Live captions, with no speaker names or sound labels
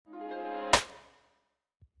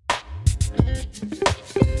Hi,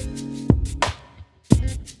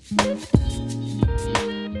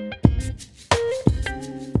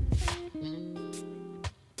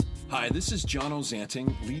 this is John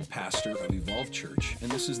Ozanting, lead pastor of Evolve Church, and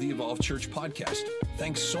this is the Evolve Church podcast.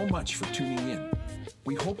 Thanks so much for tuning in.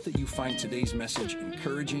 We hope that you find today's message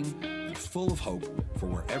encouraging and full of hope for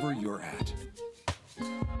wherever you're at.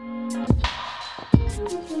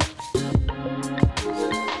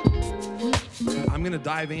 I'm going to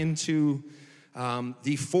dive into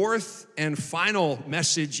the fourth and final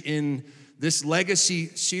message in this legacy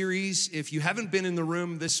series. If you haven't been in the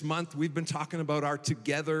room this month, we've been talking about our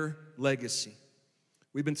Together legacy.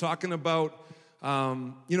 We've been talking about,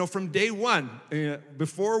 from day one,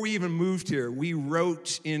 before we even moved here, we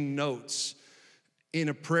wrote in notes in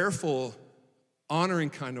a prayerful,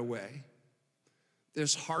 honoring kind of way,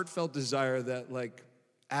 this heartfelt desire that,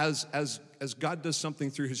 as God does something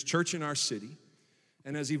through his church in our city,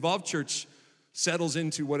 and as Evolve Church settles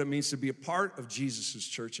into what it means to be a part of Jesus'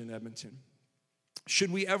 church in Edmonton,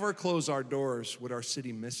 should we ever close our doors, would our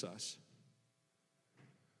city miss us?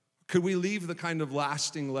 Could we leave the kind of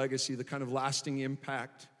lasting legacy, the kind of lasting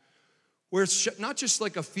impact, where it's not just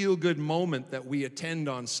like a feel-good moment that we attend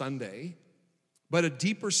on Sunday, but a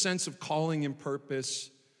deeper sense of calling and purpose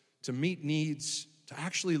to meet needs, to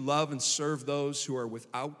actually love and serve those who are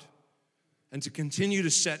without, and to continue to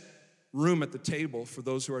set room at the table for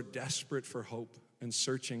those who are desperate for hope and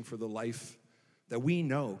searching for the life that we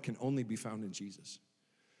know can only be found in Jesus.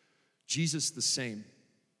 Jesus the same,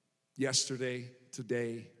 yesterday,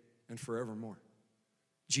 today, and forevermore.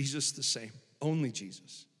 Jesus the same, only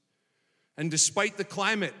Jesus. And despite the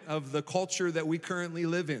climate of the culture that we currently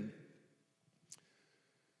live in,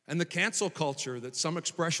 and the cancel culture that some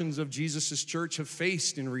expressions of Jesus' church have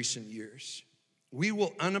faced in recent years, we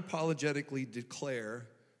will unapologetically declare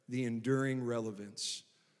the enduring relevance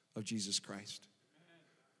of Jesus Christ.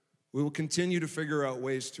 We will continue to figure out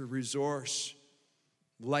ways to resource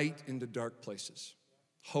light into dark places,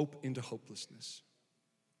 hope into hopelessness,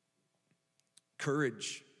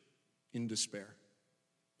 courage in despair.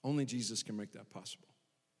 Only Jesus can make that possible.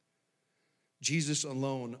 Jesus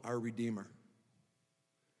alone, our Redeemer,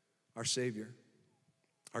 our Savior,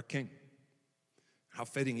 our King. How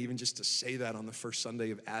fitting even just to say that on the first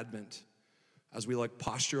Sunday of Advent, as we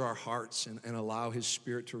posture our hearts and allow his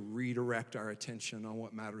Spirit to redirect our attention on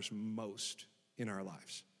what matters most in our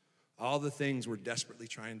lives. All the things we're desperately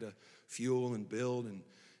trying to fuel and build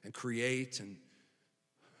and create, and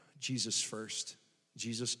Jesus first,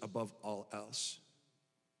 Jesus above all else.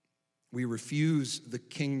 We refuse the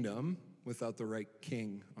kingdom without the right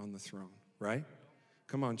king on the throne, right?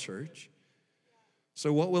 Come on, church.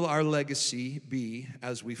 So what will our legacy be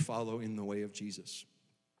as we follow in the way of Jesus?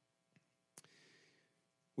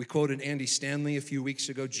 We quoted Andy Stanley a few weeks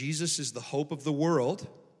ago. Jesus is the hope of the world,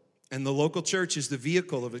 and the local church is the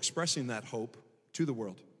vehicle of expressing that hope to the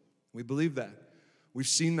world. We believe that. We've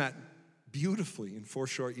seen that beautifully in 4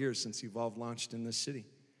 short years since Evolve launched in this city.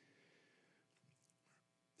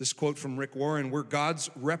 This quote from Rick Warren, we're God's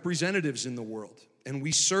representatives in the world, and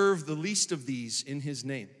we serve the least of these in his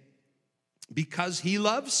name. Because he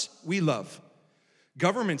loves, we love.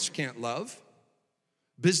 Governments can't love.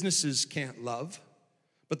 Businesses can't love.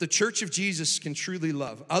 But the Church of Jesus can truly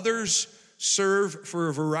love. Others serve for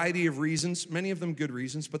a variety of reasons, many of them good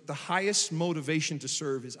reasons, but the highest motivation to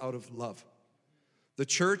serve is out of love. The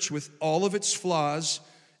church, with all of its flaws,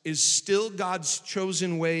 is still God's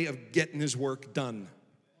chosen way of getting his work done.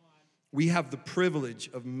 We have the privilege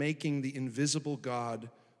of making the invisible God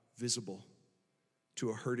visible to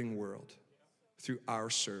a hurting world through our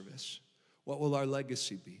service. What will our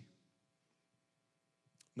legacy be?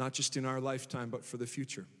 Not just in our lifetime, but for the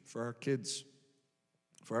future, for our kids,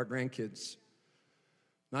 for our grandkids.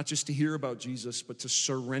 Not just to hear about Jesus, but to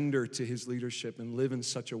surrender to his leadership and live in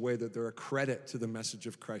such a way that they're a credit to the message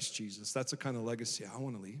of Christ Jesus. That's the kind of legacy I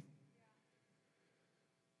want to leave.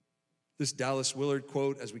 This Dallas Willard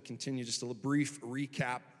quote, as we continue, just a brief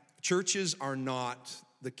recap. Churches are not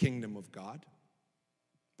the kingdom of God,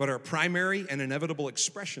 but are primary and inevitable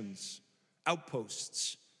expressions,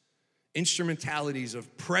 outposts, instrumentalities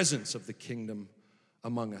of presence of the kingdom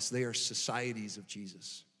among us. They are societies of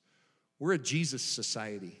Jesus. We're a Jesus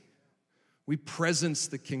society. We presence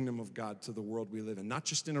the kingdom of God to the world we live in, not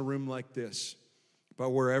just in a room like this, but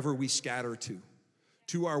wherever we scatter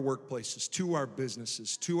to our workplaces, to our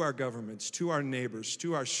businesses, to our governments, to our neighbors,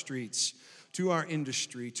 to our streets, to our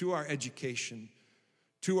industry, to our education,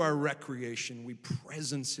 to our recreation. We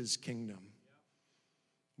presence his kingdom.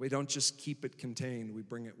 We don't just keep it contained, we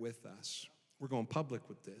bring it with us. We're going public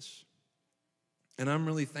with this. And I'm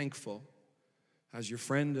really thankful, as your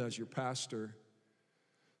friend, as your pastor,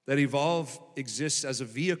 that Evolve exists as a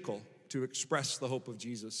vehicle to express the hope of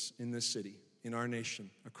Jesus in this city, in our nation,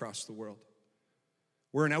 across the world.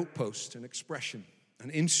 We're an outpost, an expression, an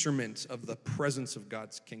instrument of the presence of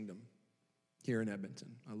God's kingdom here in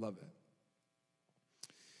Edmonton. I love it.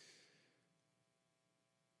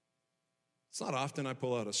 It's not often I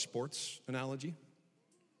pull out a sports analogy.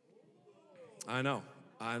 I know.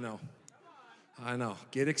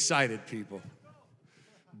 Get excited, people.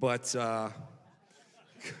 But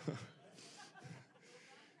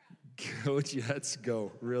go Jets,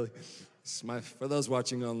 go, really. For those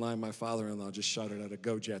watching online, my father-in-law just shouted out a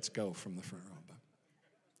 "Go Jets, go" from the front row. But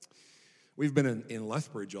we've been in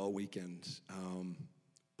Lethbridge all weekend.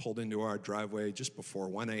 Pulled into our driveway just before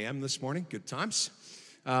 1 a.m. this morning. Good times.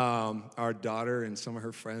 Our daughter and some of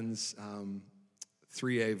her friends,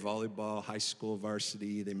 3A volleyball, high school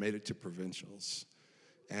varsity, they made it to provincials.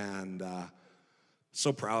 And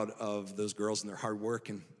so proud of those girls and their hard work.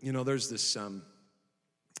 And, you know, there's this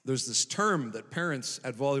term that parents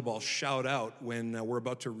at volleyball shout out when we're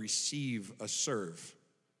about to receive a serve.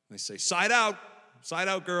 They say, side out,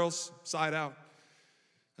 girls, side out.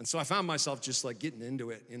 And so I found myself just like getting into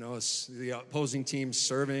it, you know, as the opposing team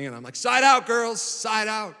serving, and I'm like, side out, girls, side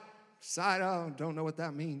out, don't know what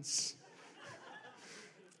that means.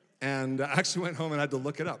 And I actually went home and had to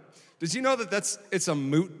look it up. Did you know that it's a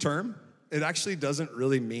moot term? It actually doesn't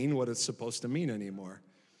really mean what it's supposed to mean anymore.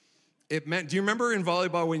 Do you remember in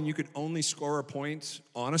volleyball when you could only score a point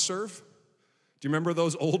on a serve? Do you remember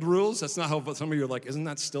those old rules? That's not how some of you are like, isn't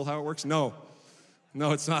that still how it works? No,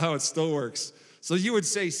 it's not how it still works. So you would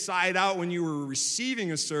say side out when you were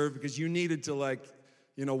receiving a serve because you needed to, like,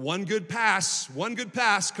 you know, one good pass,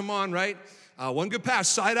 come on, right? One good pass,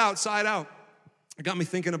 side out. It got me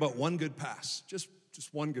thinking about one good pass, just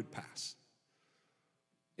one good pass.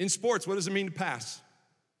 In sports, what does it mean to pass?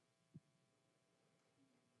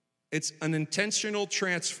 It's an intentional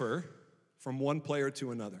transfer from one player to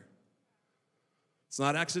another. It's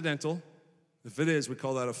not accidental. If it is, we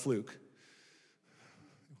call that a fluke.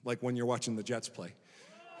 Like when you're watching the Jets play.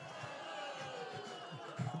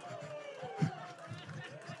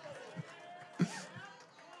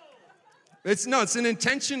 It's an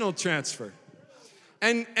intentional transfer.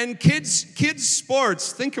 And kids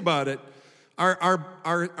sports, think about it.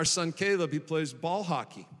 Our son Caleb, he plays ball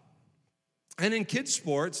hockey. And in kids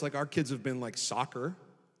sports, like our kids have been like soccer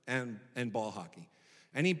and ball hockey.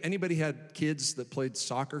 Anybody had kids that played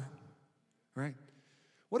soccer? Right?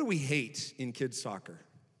 What do we hate in kids soccer?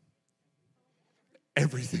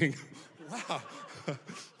 Everything. Wow.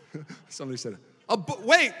 Somebody said it.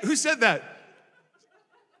 Wait, who said that?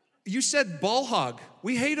 You said ball hog.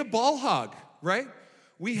 We hate a ball hog, right?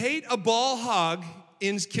 We hate a ball hog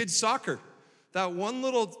in kids soccer. That one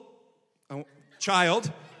little child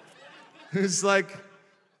who's like,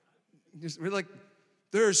 we're like,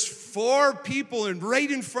 there's 4 people and right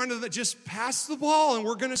in front of just pass the ball and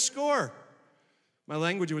we're going to score. My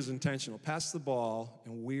language was intentional. Pass the ball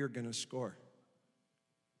and we're going to score.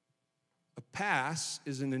 A pass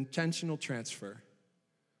is an intentional transfer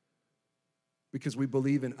because we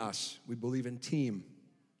believe in us. We believe in team.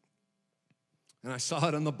 And I saw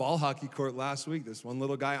it on the ball hockey court last week. This one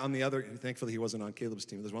little guy on the other, and thankfully he wasn't on Caleb's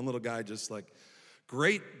team. There's one little guy just like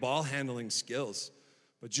great ball handling skills,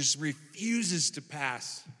 but just refuses to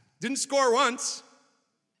pass. Didn't score once,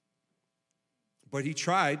 but he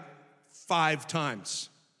tried 5 times.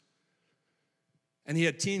 And he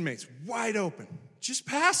had teammates wide open. Just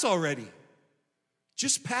pass already.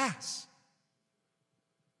 Just pass.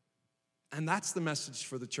 And that's the message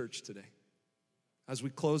for the church today. As we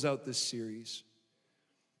close out this series,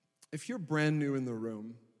 if you're brand new in the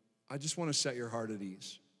room, I just want to set your heart at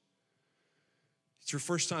ease. It's your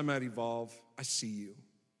first time at Evolve. I see you.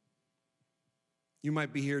 You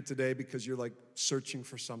might be here today because you're like searching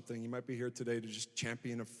for something. You might be here today to just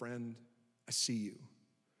champion a friend. I see you.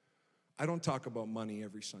 I don't talk about money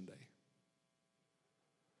every Sunday.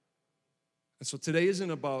 And so today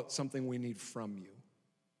isn't about something we need from you.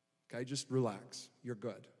 Okay, just relax. You're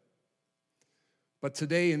good. But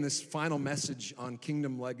today in this final message on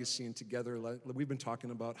kingdom legacy and together, we've been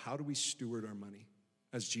talking about how do we steward our money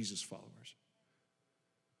as Jesus followers?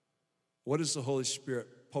 What is the Holy Spirit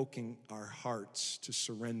poking our hearts to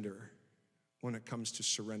surrender when it comes to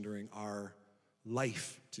surrendering our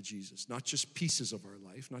life to Jesus? Not just pieces of our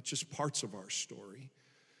life, not just parts of our story.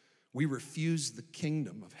 We refuse the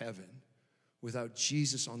kingdom of heaven without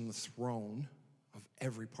Jesus on the throne of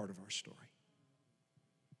every part of our story.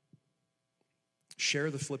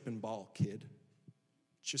 Share the flipping ball, kid.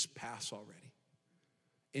 Just pass already.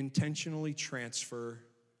 Intentionally transfer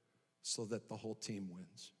so that the whole team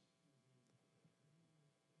wins.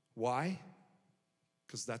 Why?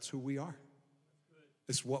 Because that's who we are.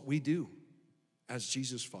 It's what we do as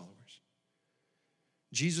Jesus followers.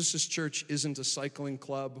 Jesus' church isn't a cycling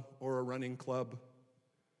club or a running club.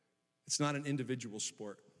 It's not an individual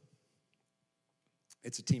sport.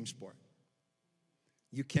 It's a team sport.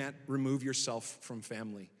 You can't remove yourself from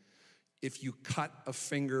family. If you cut a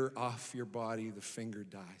finger off your body, the finger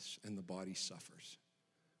dies and the body suffers.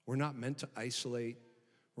 We're not meant to isolate.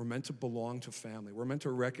 We're meant to belong to family. We're meant to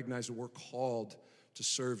recognize that we're called to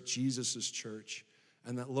serve Jesus' church,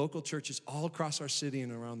 and that local churches all across our city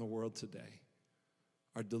and around the world today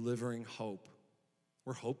are delivering hope.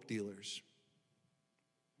 We're hope dealers.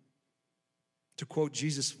 To quote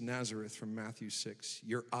Jesus of Nazareth from Matthew 6,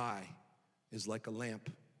 your eye is like a lamp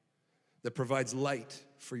that provides light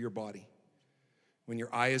for your body. When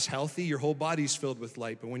your eye is healthy, your whole body is filled with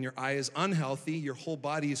light. But when your eye is unhealthy, your whole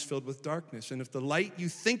body is filled with darkness. And if the light you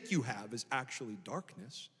think you have is actually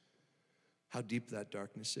darkness, how deep that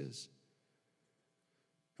darkness is.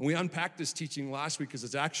 And we unpacked this teaching last week because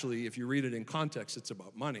it's actually, if you read it in context, it's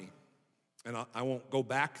about money. And I won't go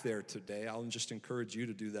back there today. I'll just encourage you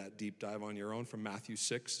to do that deep dive on your own from Matthew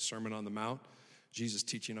 6, the Sermon on the Mount, Jesus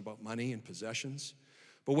teaching about money and possessions.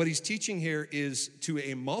 But what he's teaching here is to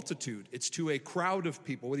a multitude. It's to a crowd of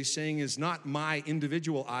people. What he's saying is not my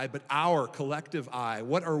individual eye, but our collective eye.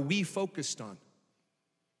 What are we focused on?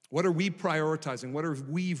 What are we prioritizing? What are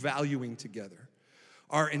we valuing together?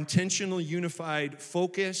 Our intentional, unified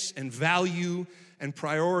focus and value and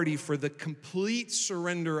priority for the complete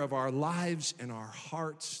surrender of our lives and our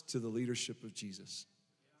hearts to the leadership of Jesus.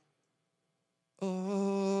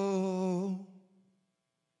 Oh,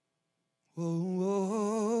 oh,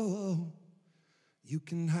 oh, you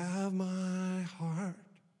can have my heart.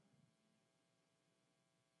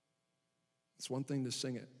 It's one thing to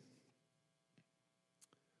sing it,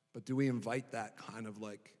 but do we invite that kind of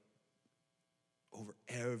like over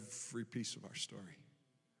every piece of our story?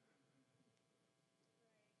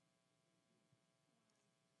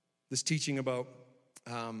 This teaching about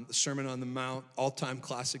the Sermon on the Mount, all-time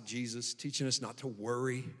classic Jesus, teaching us not to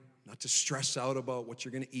worry, not to stress out about what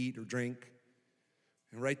you're going to eat or drink.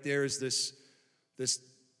 And right there is this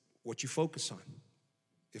what you focus on.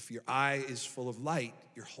 If your eye is full of light,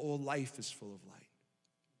 your whole life is full of light.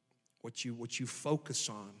 What you focus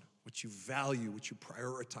on, what you value, what you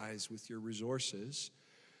prioritize with your resources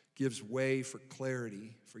gives way for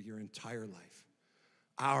clarity for your entire life,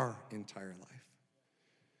 our entire life.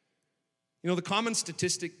 You know, the common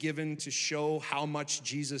statistic given to show how much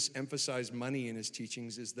Jesus emphasized money in his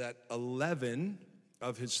teachings is that 11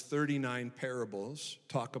 of his 39 parables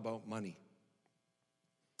talk about money.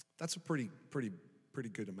 That's a pretty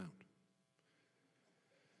good amount.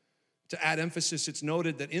 To add emphasis, it's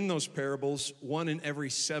noted that in those parables, 1 in every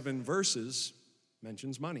 7 verses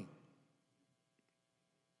mentions money.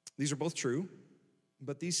 These are both true,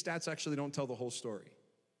 but these stats actually don't tell the whole story.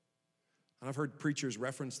 And I've heard preachers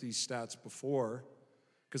reference these stats before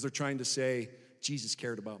because they're trying to say Jesus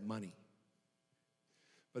cared about money.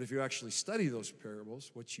 But if you actually study those parables,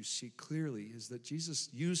 what you see clearly is that Jesus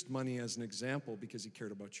used money as an example because he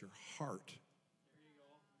cared about your heart. There you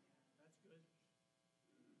go. That's good.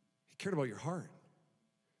 He cared about your heart.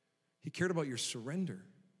 He cared about your surrender.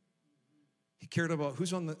 He cared about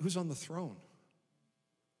who's on the throne.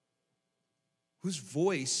 Whose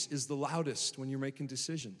voice is the loudest when you're making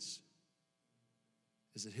decisions?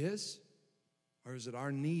 Is it his? Or is it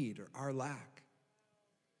our need or our lack?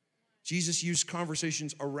 Jesus used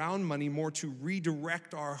conversations around money more to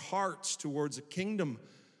redirect our hearts towards a kingdom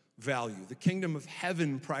value, the kingdom of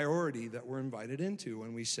heaven priority that we're invited into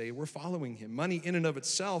when we say we're following him. Money in and of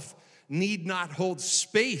itself need not hold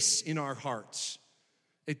space in our hearts.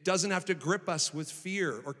 It doesn't have to grip us with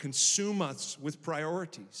fear or consume us with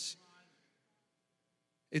priorities.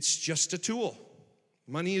 It's just a tool.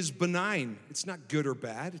 Money is benign. It's not good or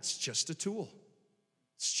bad. It's just a tool.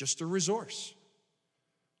 It's just a resource.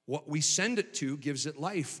 What we send it to gives it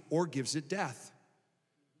life or gives it death.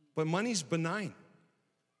 But money's benign.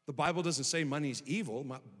 The Bible doesn't say money's evil.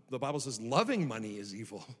 The Bible says loving money is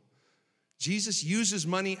evil. Jesus uses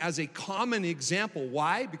money as a common example.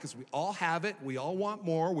 Why? Because we all have it. We all want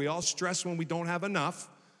more. We all stress when we don't have enough.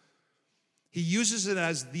 He uses it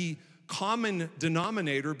as the common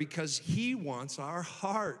denominator because he wants our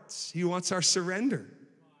hearts. He wants our surrender.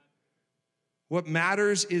 What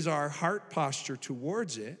matters is our heart posture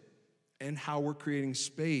towards it and how we're creating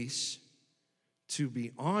space to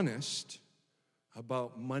be honest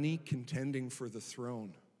about money contending for the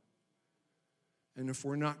throne. And if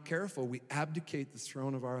we're not careful, we abdicate the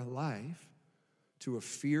throne of our life to a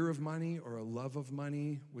fear of money or a love of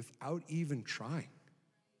money without even trying.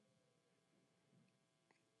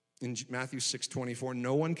 in Matthew 6:24,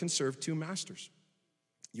 no one can serve two masters.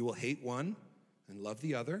 You will hate one and love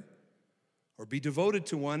the other, or be devoted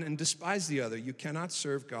to one and despise the other. You cannot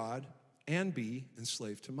serve God and be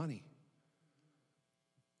enslaved to money.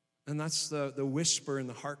 And that's the whisper and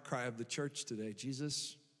the heart cry of the church today.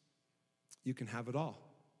 Jesus, you can have it all.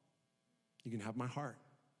 You can have my heart.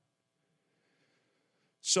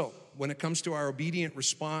 So, when it comes to our obedient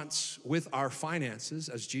response with our finances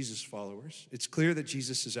as Jesus followers, it's clear that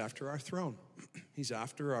Jesus is after our throne. He's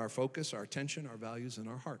after our focus, our attention, our values, and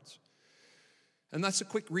our hearts. And that's a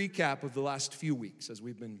quick recap of the last few weeks as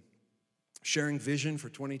we've been sharing vision for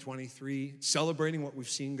 2023, celebrating what we've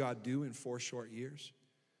seen God do in 4 short years,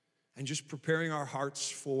 and just preparing our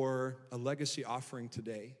hearts for a legacy offering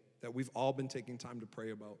today that we've all been taking time to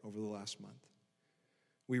pray about over the last month.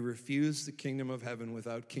 We refuse the kingdom of heaven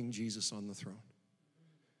without King Jesus on the throne,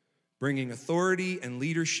 bringing authority and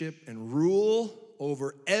leadership and rule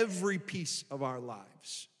over every piece of our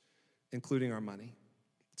lives, including our money.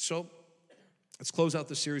 So let's close out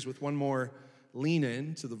the series with one more lean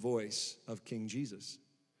in to the voice of King Jesus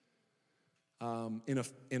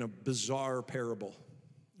in a bizarre parable,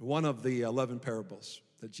 one of the 11 parables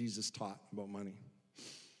that Jesus taught about money.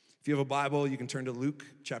 If you have a Bible, you can turn to Luke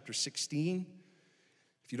chapter 16.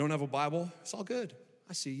 If you don't have a Bible, it's all good.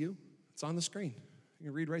 I see you. It's on the screen. You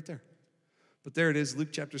can read right there. But there it is, Luke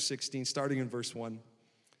chapter 16, starting in verse 1.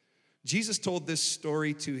 Jesus told this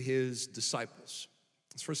story to his disciples.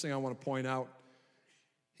 That's the first thing I want to point out.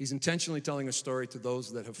 He's intentionally telling a story to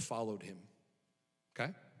those that have followed him.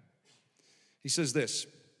 Okay? He says this: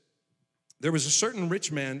 there was a certain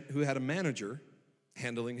rich man who had a manager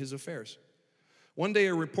handling his affairs. One day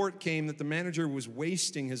a report came that the manager was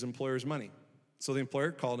wasting his employer's money. So the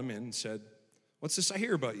employer called him in and said, "What's this I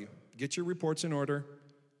hear about you? Get your reports in order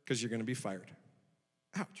because you're going to be fired."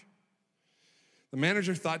 Ouch. The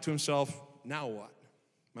manager thought to himself, now what?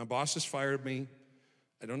 My boss has fired me.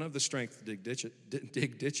 I don't have the strength to dig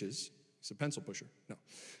ditches. He's a pencil pusher. No.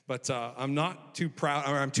 But I'm not too proud,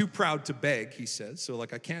 or I'm too proud to beg, he says. So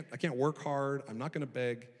like I can't work hard. I'm not going to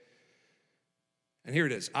beg. And here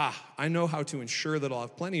it is. I know how to ensure that I'll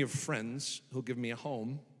have plenty of friends who'll give me a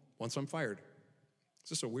home once I'm fired. Is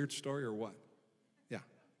this a weird story or what? Yeah.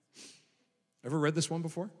 Ever read this one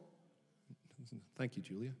before? Thank you,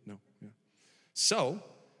 Julia. No. Yeah. So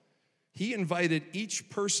he invited each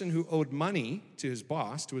person who owed money to his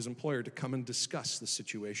boss, to his employer, to come and discuss the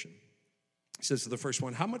situation. He says to the first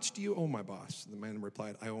one, "How much do you owe my boss?" The man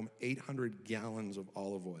replied, "I owe him 800 gallons of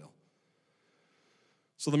olive oil."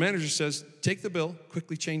 So the manager says, "Take the bill,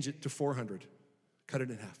 quickly change it to 400. Cut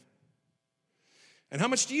it in half." "And how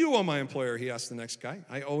much do you owe my employer?" he asked the next guy.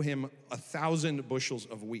 "I owe him 1,000 bushels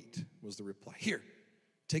of wheat," was the reply. "Here,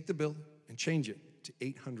 take the bill and change it to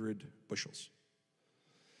 800 bushels.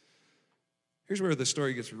 Here's where the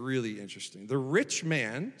story gets really interesting. The rich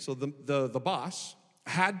man, so the boss,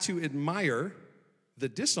 had to admire the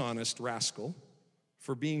dishonest rascal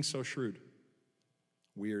for being so shrewd.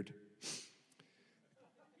 Weird.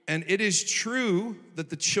 And it is true that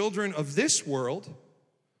the children of this world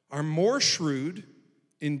are more shrewd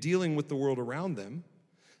in dealing with the world around them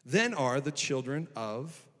than are the children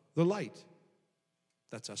of the light.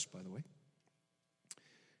 That's us, by the way.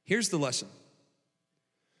 Here's the lesson.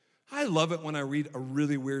 I love it when I read a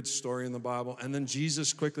really weird story in the Bible, and then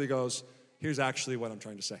Jesus quickly goes, here's actually what I'm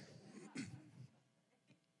trying to say.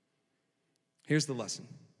 Here's the lesson.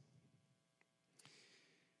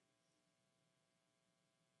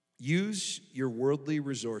 Use your worldly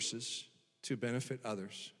resources to benefit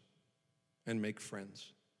others and make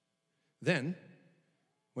friends. Then,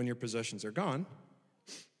 when your possessions are gone,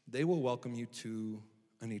 they will welcome you to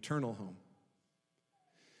an eternal home.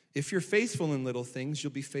 If you're faithful in little things,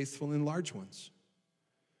 you'll be faithful in large ones.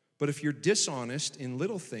 But if you're dishonest in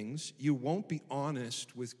little things, you won't be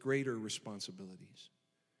honest with greater responsibilities.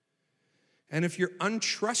 And if you're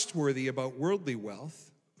untrustworthy about worldly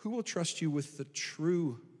wealth, who will trust you with the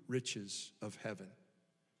true riches of heaven?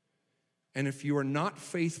 And if you are not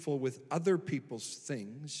faithful with other people's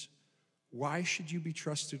things, why should you be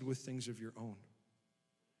trusted with things of your own?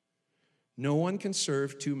 No one can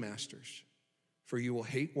serve two masters, for you will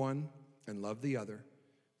hate one and love the other.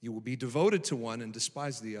 You will be devoted to one and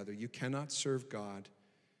despise the other. You cannot serve God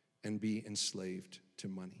and be enslaved to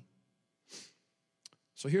money.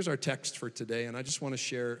 So here's our text for today, and I just want to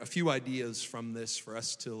share a few ideas from this for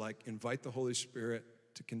us to invite the Holy Spirit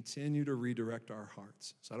to continue to redirect our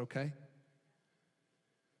hearts. Is that okay?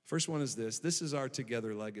 First one is this. This is our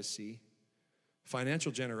together legacy.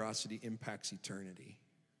 Financial generosity impacts eternity.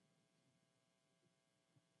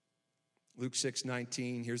 Luke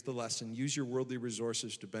 6:19, here's the lesson. Use your worldly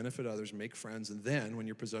resources to benefit others, make friends, and then when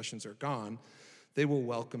your possessions are gone, they will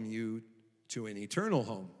welcome you to an eternal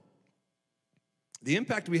home. The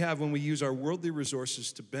impact we have when we use our worldly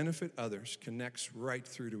resources to benefit others connects right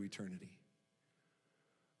through to eternity,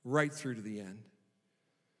 right through to the end.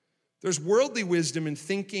 There's worldly wisdom in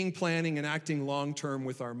thinking, planning, and acting long-term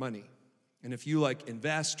with our money. And if you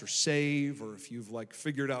invest or save, or if you've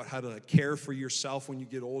figured out how to care for yourself when you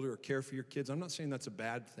get older or care for your kids, I'm not saying that's a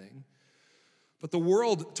bad thing. But the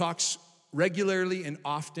world talks regularly and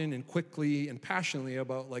often and quickly and passionately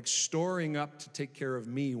about storing up to take care of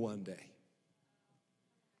me one day.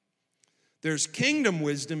 There's kingdom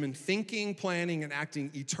wisdom in thinking, planning, and acting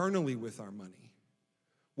eternally with our money.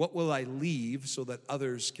 What will I leave so that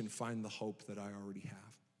others can find the hope that I already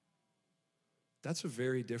have? That's a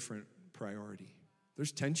very different priority.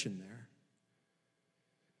 There's tension there.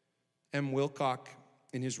 M. Wilcock,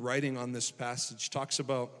 in his writing on this passage, talks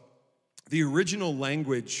about the original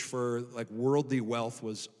language for worldly wealth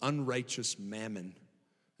was unrighteous mammon.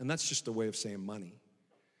 And that's just a way of saying money.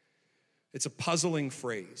 It's a puzzling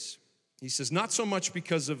phrase. He says, not so much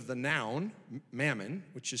because of the noun, mammon,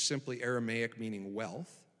 which is simply Aramaic meaning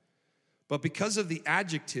wealth, but because of the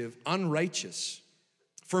adjective unrighteous.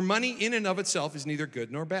 For money in and of itself is neither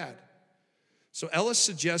good nor bad. So Ellis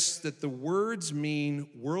suggests that the words mean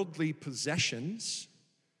worldly possessions,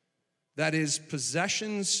 that is,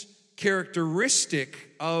 possessions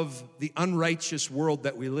characteristic of the unrighteous world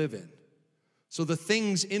that we live in. So the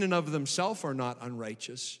things in and of themselves are not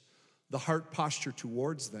unrighteous. The heart posture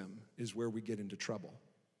towards them is where we get into trouble.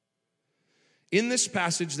 In this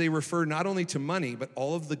passage, they refer not only to money, but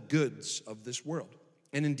all of the goods of this world,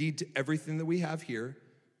 and indeed to everything that we have here,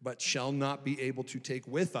 but shall not be able to take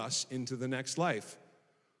with us into the next life.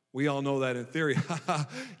 We all know that in theory.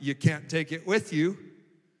 You can't take it with you.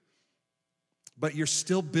 But you're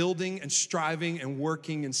still building and striving and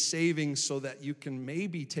working and saving so that you can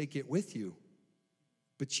maybe take it with you.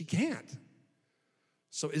 But you can't.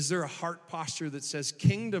 So is there a heart posture that says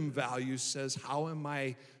kingdom values, says how am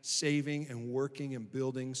I saving and working and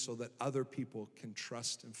building so that other people can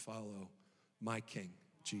trust and follow my King,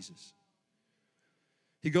 Jesus?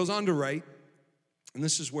 He goes on to write, and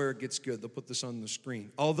this is where it gets good. They'll put this on the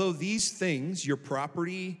screen. Although these things, your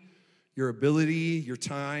property, your ability, your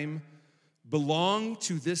time, belong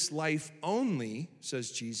to this life only,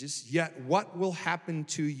 says Jesus, yet what will happen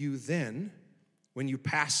to you then when you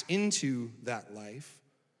pass into that life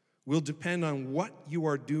will depend on what you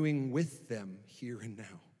are doing with them here and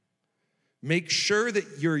now. Make sure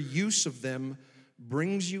that your use of them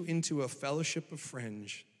brings you into a fellowship of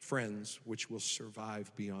friends which will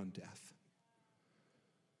survive beyond death.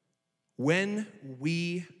 When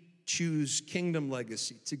we choose kingdom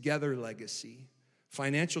legacy, together legacy,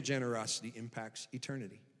 financial generosity impacts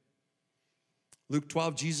eternity. Luke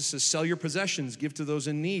 12, Jesus says, sell your possessions, give to those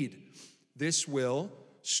in need. This will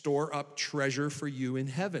store up treasure for you in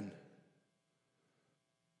heaven.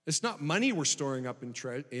 It's not money we're storing up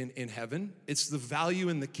in heaven. It's the value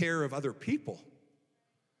and the care of other people.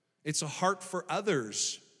 It's a heart for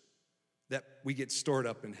others that we get stored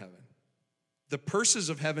up in heaven. The purses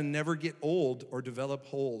of heaven never get old or develop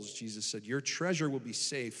holes, Jesus said. Your treasure will be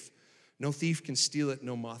safe. No thief can steal it,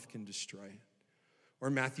 no moth can destroy it. Or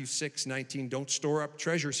Matthew 6:19, don't store up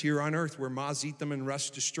treasures here on earth where moths eat them and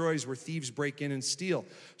rust destroys, where thieves break in and steal.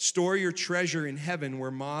 Store your treasure in heaven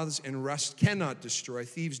where moths and rust cannot destroy.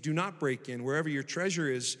 Thieves do not break in. Wherever your treasure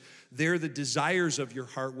is, there the desires of your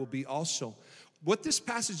heart will be also. What this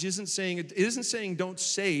passage isn't saying, it isn't saying don't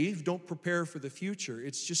save, don't prepare for the future.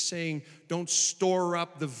 It's just saying don't store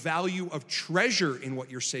up the value of treasure in what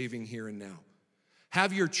you're saving here and now.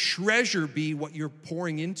 Have your treasure be what you're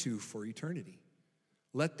pouring into for eternity.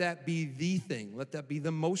 Let that be the thing. Let that be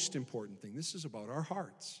the most important thing. This is about our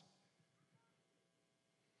hearts.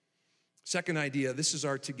 Second idea, this is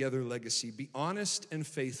our together legacy. Be honest and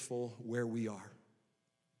faithful where we are.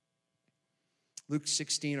 Luke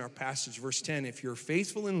 16, our passage, verse 10, if you're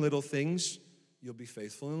faithful in little things, you'll be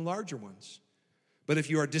faithful in larger ones. But if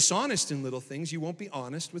you are dishonest in little things, you won't be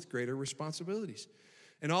honest with greater responsibilities.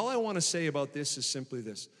 And all I want to say about this is simply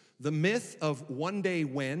this. The myth of one day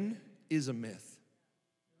when is a myth.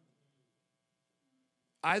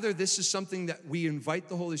 Either this is something that we invite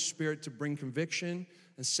the Holy Spirit to bring conviction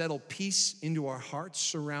and settle peace into our hearts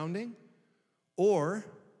surrounding, or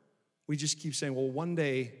we just keep saying, well, one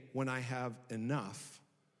day when I have enough,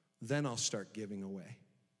 then I'll start giving away.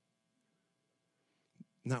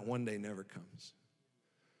 Not one day never comes.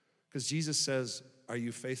 Because Jesus says, are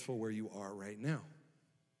you faithful where you are right now?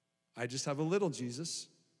 I just have a little, Jesus.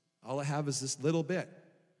 All I have is this little bit.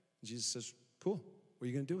 Jesus says, cool, what are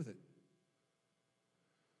you going to do with it?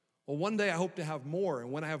 Well, one day I hope to have more,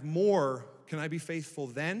 and when I have more, can I be faithful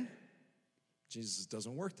then? Jesus,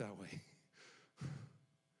 doesn't work that way.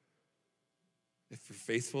 If you're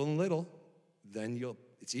faithful in little, then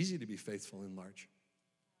it's easy to be faithful in large.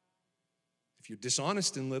 If you're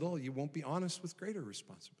dishonest in little, you won't be honest with greater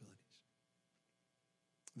responsibilities.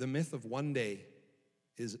 The myth of one day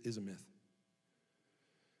is a myth.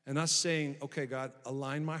 And us saying, okay, God,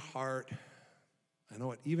 align my heart. I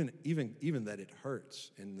know it, even that it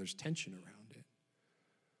hurts and there's tension around it.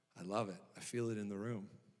 I love it. I feel it in the room.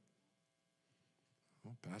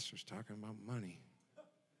 Oh, pastor's talking about money.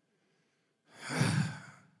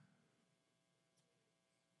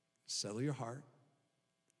 Settle your heart.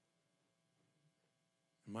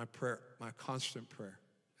 My prayer, my constant prayer,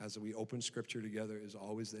 as we open Scripture together, is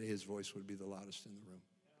always that His voice would be the loudest in the room.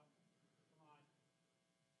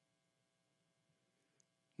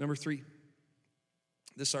 Number 3,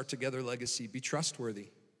 this Our Together legacy: be trustworthy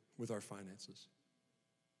with our finances.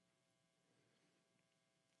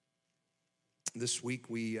 This week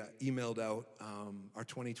we emailed out our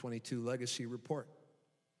 2022 legacy report.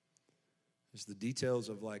 There's the details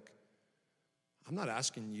of I'm not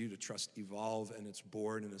asking you to trust Evolve and its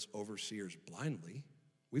board and its overseers blindly.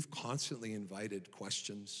 We've constantly invited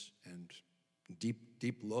questions and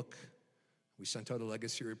deep look. We sent out a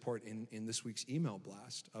legacy report in this week's email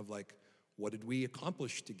blast of what did we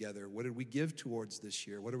accomplish together? What did we give towards this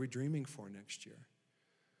year? What are we dreaming for next year?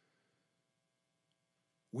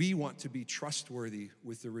 We want to be trustworthy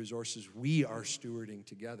with the resources we are stewarding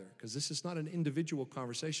together, because this is not an individual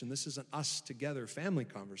conversation. This is an us together family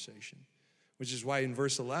conversation, which is why in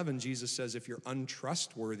verse 11, Jesus says, if you're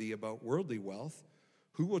untrustworthy about worldly wealth,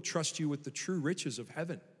 who will trust you with the true riches of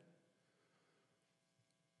heaven?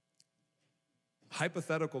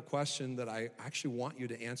 Hypothetical question that I actually want you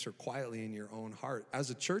to answer quietly in your own heart. As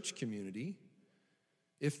a church community,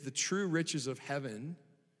 if the true riches of heaven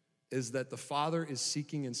is that the Father is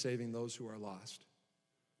seeking and saving those who are lost,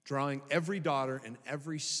 drawing every daughter and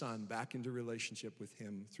every son back into relationship with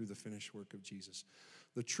Him through the finished work of Jesus.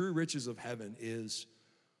 The true riches of heaven is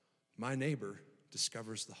my neighbor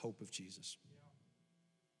discovers the hope of Jesus.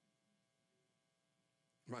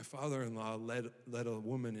 My father-in-law led a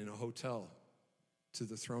woman in a hotel to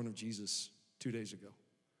the throne of Jesus 2 days ago.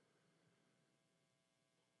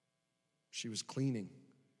 She was cleaning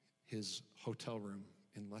his hotel room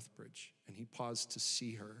in Lethbridge, and he paused to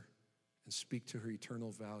see her and speak to her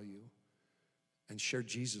eternal value and share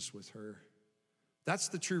Jesus with her. That's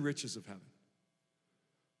the true riches of heaven.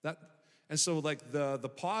 And so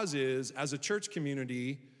the pause is, as a church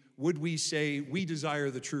community, would we say we desire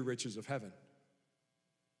the true riches of heaven?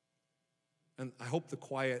 And I hope the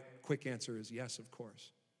quiet, quick answer is yes, of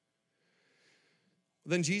course.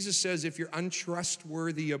 Then Jesus says, if you're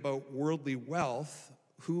untrustworthy about worldly wealth,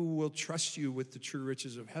 who will trust you with the true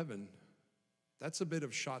riches of heaven? That's a bit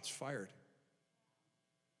of shots fired.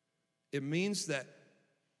 It means that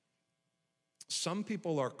some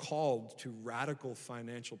people are called to radical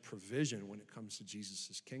financial provision when it comes to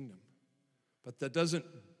Jesus' kingdom. But that doesn't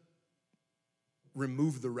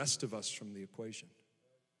remove the rest of us from the equation.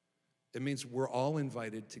 It means we're all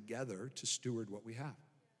invited together to steward what we have,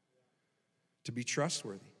 to be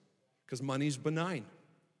trustworthy, because money's benign.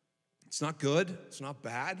 It's not good, it's not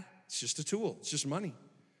bad, it's just a tool, it's just money.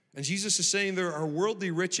 And Jesus is saying there are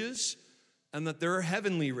worldly riches and that there are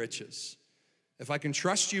heavenly riches. If I can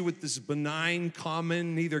trust you with this benign,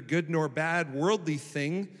 common, neither good nor bad worldly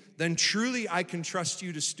thing, then truly I can trust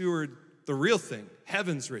you to steward the real thing,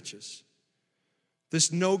 heaven's riches. This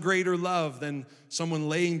no greater love than someone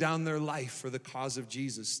laying down their life for the cause of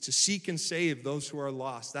Jesus, to seek and save those who are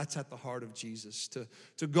lost. That's at the heart of Jesus.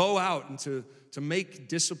 To go out and to make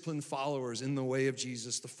disciplined followers in the way of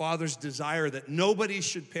Jesus. The Father's desire that nobody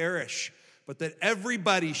should perish, but that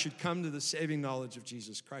everybody should come to the saving knowledge of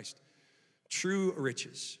Jesus Christ. True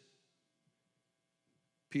riches.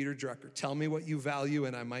 Peter Drucker, tell me what you value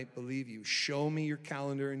and I might believe you. Show me your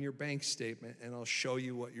calendar and your bank statement and I'll show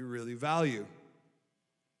you what you really value.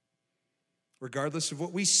 Regardless of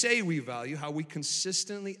what we say we value, how we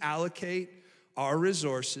consistently allocate our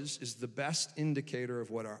resources is the best indicator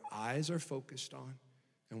of what our eyes are focused on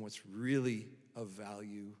and what's really of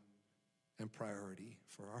value and priority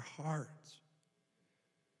for our hearts.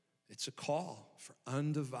 It's a call for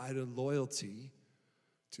undivided loyalty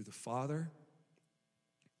to the Father,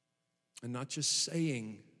 and not just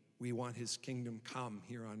saying we want His kingdom come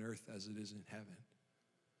here on earth as it is in heaven,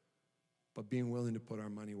 but being willing to put our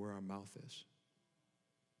money where our mouth is.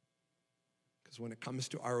 Because when it comes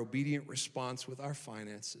to our obedient response with our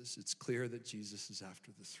finances, it's clear that Jesus is after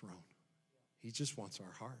the throne. He just wants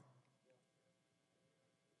our heart.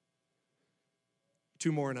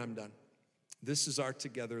 2 more and I'm done. This is our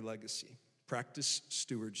together legacy. Practice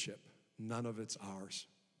stewardship. None of it's ours.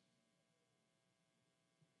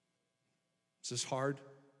 Is this hard?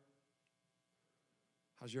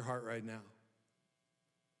 How's your heart right now?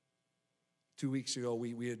 2 weeks ago,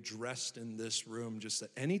 we addressed in this room just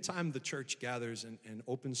that anytime the church gathers and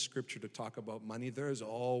opens scripture to talk about money, there is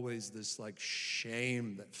always this like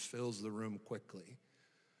shame that fills the room quickly.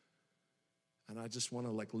 And I just want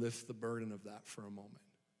to like lift the burden of that for a moment.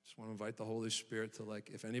 Just want to invite the Holy Spirit to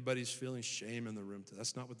like, if anybody's feeling shame in the room,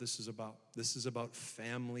 that's not what this is about. This is about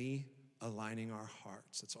family aligning our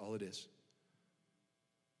hearts. That's all it is.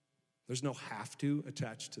 There's no have to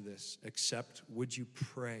attached to this, except would you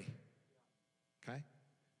pray? Okay?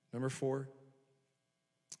 Number 4,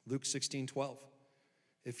 Luke 16:12.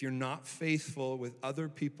 If you're not faithful with other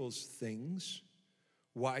people's things,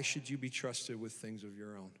 why should you be trusted with things of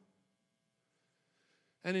your own?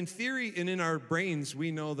 And in theory and in our brains, we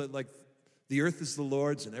know that like the earth is the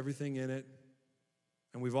Lord's and everything in it.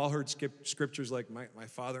 And we've all heard scriptures like my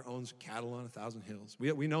father owns cattle on 1,000 hills.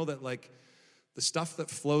 We know that like the stuff that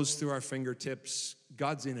flows through our fingertips,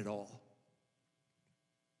 God's in it all.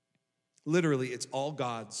 Literally, it's all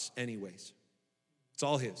God's anyways. It's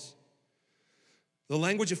all His. The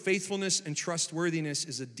language of faithfulness and trustworthiness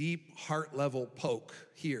is a deep heart-level poke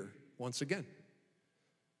here, once again.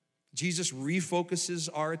 Jesus refocuses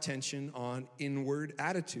our attention on inward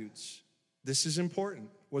attitudes. This is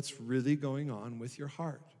important. What's really going on with your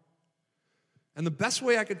heart? And the best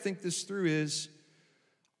way I could think this through is,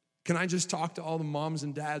 can I just talk to all the moms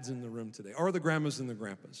and dads in the room today, or the grandmas and the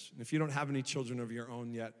grandpas? And if you don't have any children of your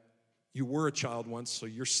own yet, you were a child once, so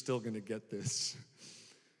you're still going to get this.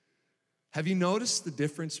 Have you noticed the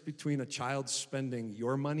difference between a child spending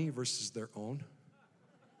your money versus their own?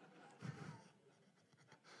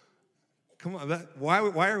 Come on,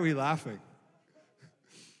 why are we laughing?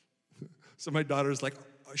 So my daughter's like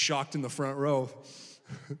shocked in the front row.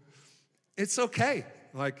 It's okay.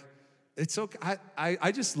 Like, it's okay.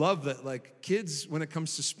 I just love that, like, kids, when it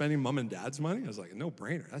comes to spending mom and dad's money, I was like, no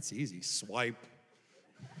brainer. That's easy. Swipe.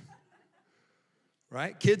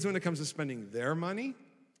 Right? Kids, when it comes to spending their money,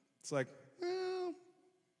 it's like, well,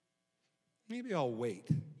 maybe I'll wait.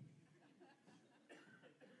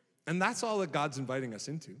 And that's all that God's inviting us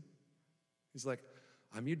into. He's like,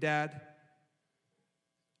 I'm your dad.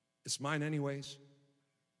 It's mine anyways.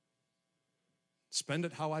 Spend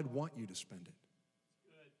it how I'd want you to spend it.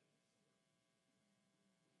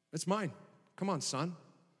 It's mine. Come on, son.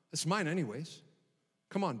 It's mine anyways.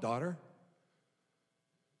 Come on, daughter.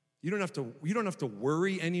 You don't have to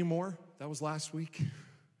worry anymore. That was last week.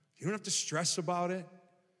 You don't have to stress about it.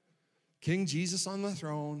 King Jesus on the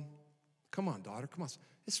throne. Come on, daughter. Come on.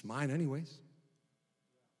 It's mine anyways.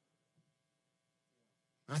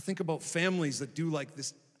 I think about families that do like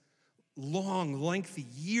this long, lengthy,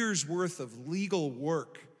 years worth of legal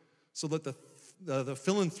work so that the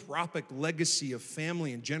philanthropic legacy of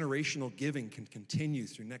family and generational giving can continue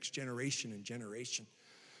through next generation and generation.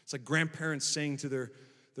 It's like grandparents saying to their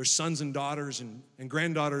sons and daughters and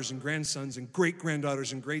granddaughters and grandsons and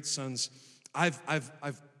great-granddaughters and great-sons, I've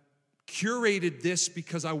curated this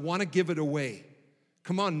because I want to give it away.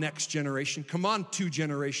 Come on, next generation. Come on, 2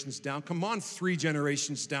 generations down. Come on, 3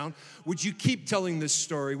 generations down. Would you keep telling this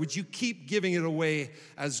story? Would you keep giving it away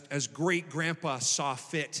as great-grandpa saw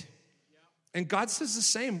fit? And God says the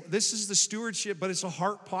same. This is the stewardship, but it's a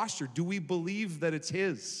heart posture. Do we believe that it's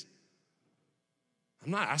His? I'm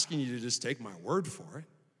not asking you to just take my word for it.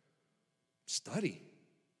 Study.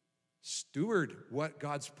 Steward what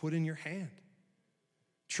God's put in your hand.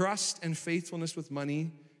 Trust and faithfulness with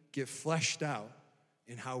money get fleshed out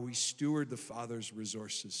in how we steward the Father's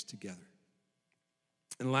resources together.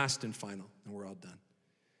 And last and final, and we're all done.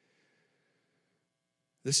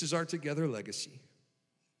 This is our together legacy.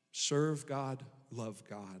 Serve God, love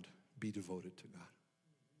God, be devoted to God.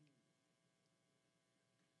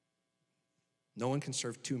 No one can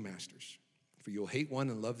serve 2 masters, for you'll hate one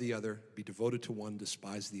and love the other, be devoted to one,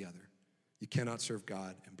 despise the other. You cannot serve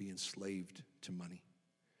God and be enslaved to money.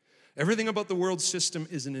 Everything about the world system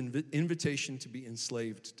is an invitation to be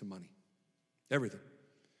enslaved to money. Everything.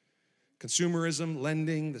 Consumerism,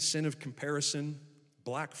 lending, the sin of comparison,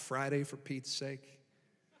 Black Friday for Pete's sake.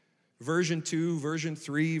 Version 2, version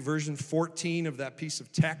 3, version 14 of that piece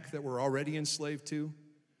of tech that we're already enslaved to.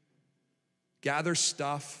 Gather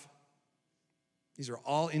stuff. These are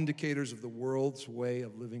all indicators of the world's way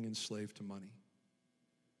of living enslaved to money.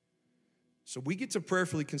 So we get to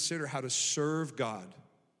prayerfully consider how to serve God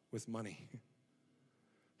with money,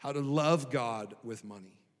 how to love God with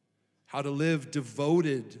money, how to live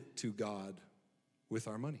devoted to God with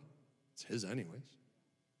our money. It's His anyways.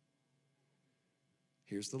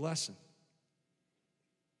 Here's the lesson.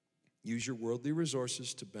 Use your worldly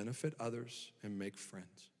resources to benefit others and make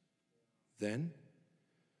friends. Then,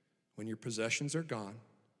 when your possessions are gone,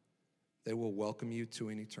 they will welcome you to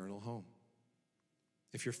an eternal home.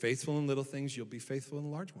 If you're faithful in little things, you'll be faithful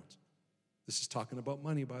in large ones. This is talking about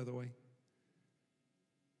money, by the way.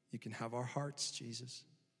 You can have our hearts, Jesus.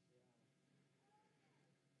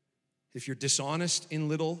 If you're dishonest in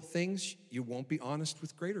little things, you won't be honest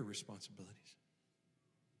with greater responsibilities.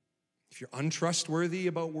 If you're untrustworthy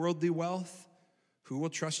about worldly wealth, who will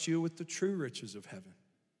trust you with the true riches of heaven?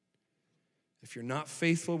 If you're not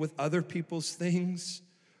faithful with other people's things,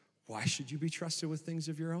 why should you be trusted with things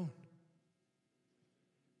of your own?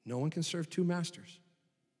 No one can serve two masters.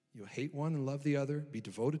 You'll hate one and love the other, be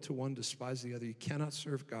devoted to one, despise the other. You cannot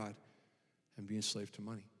serve God and be enslaved to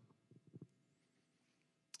money.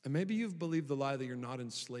 And maybe you've believed the lie that you're not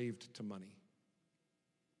enslaved to money.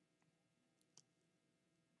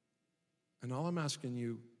 And all I'm asking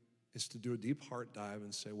you is to do a deep heart dive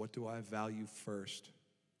and say, what do I value first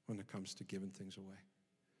when it comes to giving things away?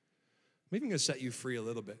 I'm even going to set you free a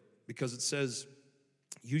little bit because it says,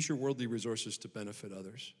 use your worldly resources to benefit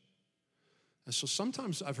others. And so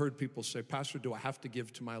sometimes I've heard people say, Pastor, do I have to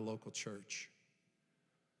give to my local church?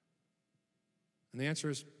 And the answer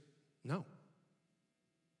is no.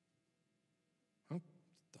 Well,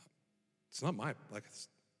 it's not my,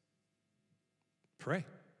 pray.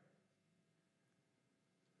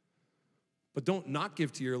 But don't not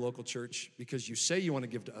give to your local church because you say you want to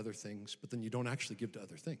give to other things, but then you don't actually give to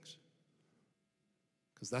other things.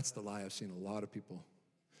 Because that's the lie I've seen a lot of people.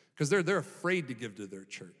 Because they're afraid to give to their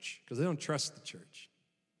church because they don't trust the church.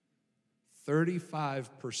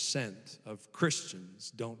 35% of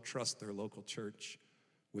Christians don't trust their local church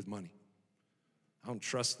with money. I don't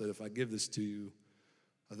trust that if I give this to you,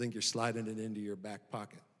 I think you're sliding it into your back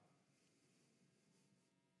pocket.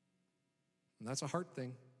 And that's a heart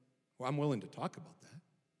thing. Well, I'm willing to talk about that.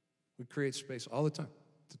 We create space all the time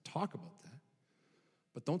to talk about that.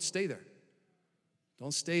 But don't stay there.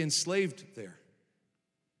 Don't stay enslaved there.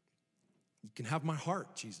 You can have my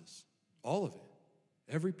heart, Jesus. All of it.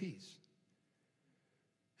 Every piece.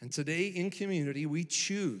 And today in community, we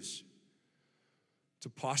choose to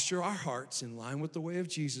posture our hearts in line with the way of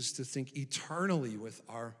Jesus to think eternally with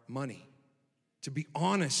our money. To be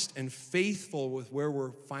honest and faithful with where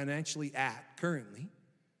we're financially at currently.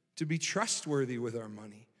 To be trustworthy with our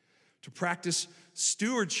money, to practice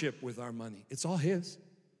stewardship with our money. It's all His.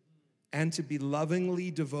 And to be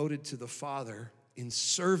lovingly devoted to the Father in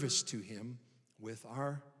service to Him with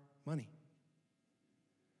our money.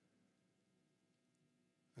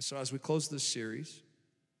 And so as we close this series,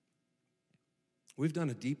 we've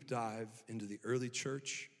done a deep dive into the early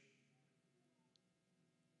church.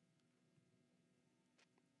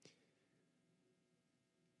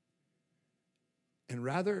 And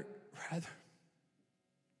rather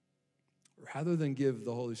than give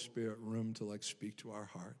the Holy Spirit room to speak to our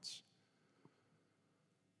hearts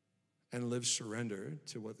and live surrender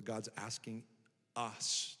to what God's asking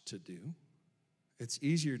us to do, it's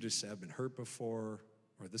easier to say, I've been hurt before,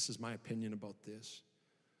 or this is my opinion about this.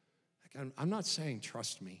 I'm not saying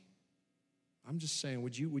trust me. I'm just saying,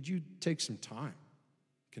 would you take some time?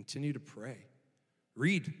 Continue to pray.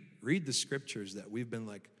 Read the scriptures that we've been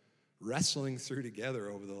wrestling through together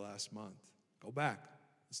over the last month. Go back,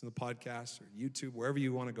 listen to the podcast or YouTube, wherever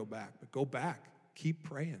you want to go back. But go back, keep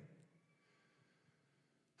praying.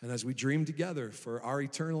 And as we dream together for our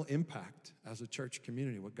eternal impact as a church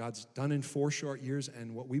community, what God's done in 4 short years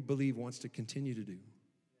and what we believe wants to continue to do,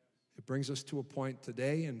 it brings us to a point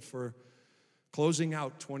today and for closing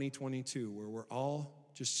out 2022 where we're all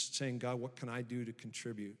just saying, God, what can I do to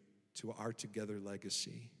contribute to our together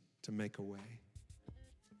legacy to make a way?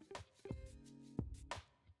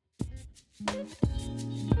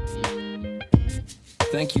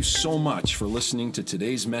 Thank you so much for listening to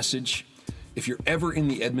today's message. If you're ever in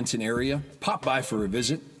the Edmonton area, pop by for a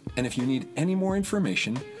visit. And if you need any more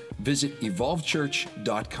information, visit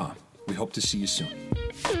evolvechurch.com. We hope to see you soon.